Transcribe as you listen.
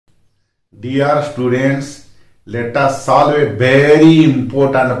Dear students, let us solve a very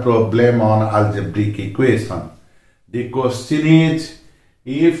important problem on algebraic equation. The question is,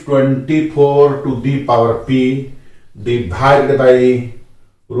 if 24 to the power p divided by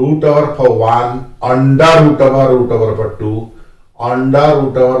root over 1 under root over 2 under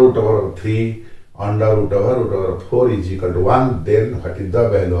root over 3 under root over 4 is equal to 1, then what is the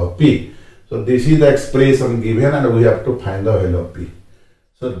value of p? So this is the expression given and we have to find the value of p.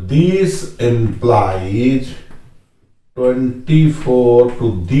 So this implies 24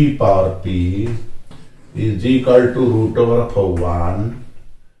 to the power p is equal to root over 1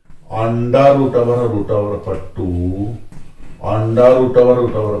 under root over 2 under root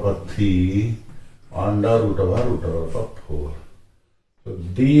over 3 under root over 4. So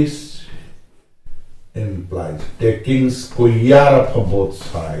this implies taking square of both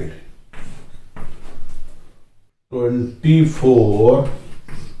sides. 24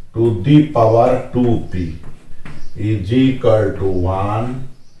 to the power 2p is equal to 1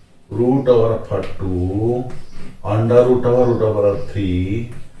 root over 2 under root over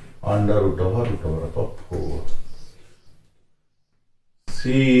 3 under root over 4.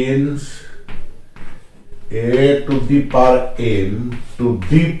 Since a to the power n to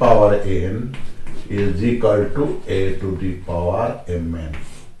the power n is equal to a to the power mn.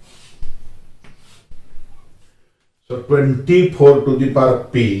 So 24 to the power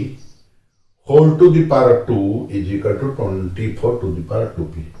p whole to the power 2 is equal to 24 to the power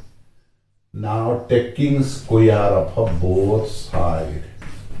 2p. Now taking square of both sides,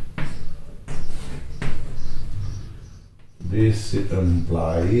 this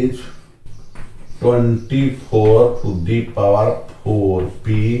implies 24 to the power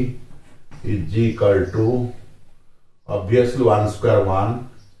 4p is equal to, obviously 1 square 1,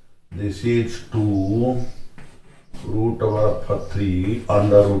 this is 2 root over 3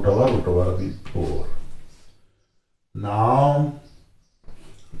 under root over 4. Now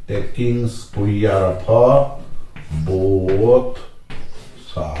taking square of both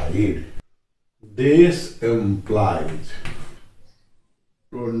sides, this implies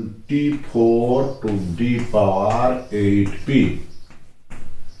 24 to the power 8p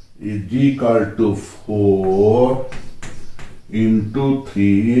is equal to 4 into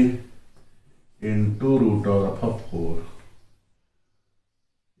 3 into root over 4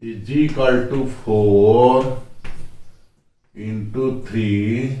 is equal to 4 into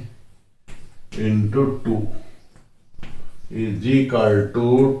 3 into 2 is equal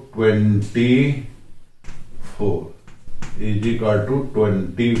to 24 is equal to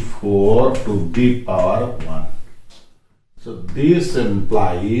 24 to the power 1. So this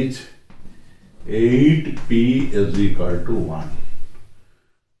implies 8p is equal to 1.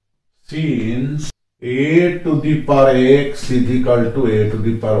 Since a to the power x is equal to a to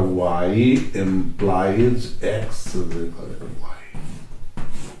the power y implies x is equal to y.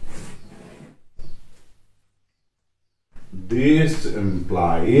 This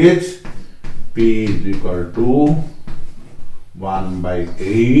implies p is equal to 1 by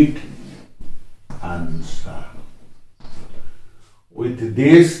 8 answer. With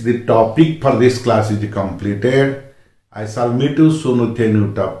this, the topic for this class is completed. I shall meet you soon with a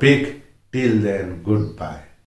new topic. Till then, goodbye.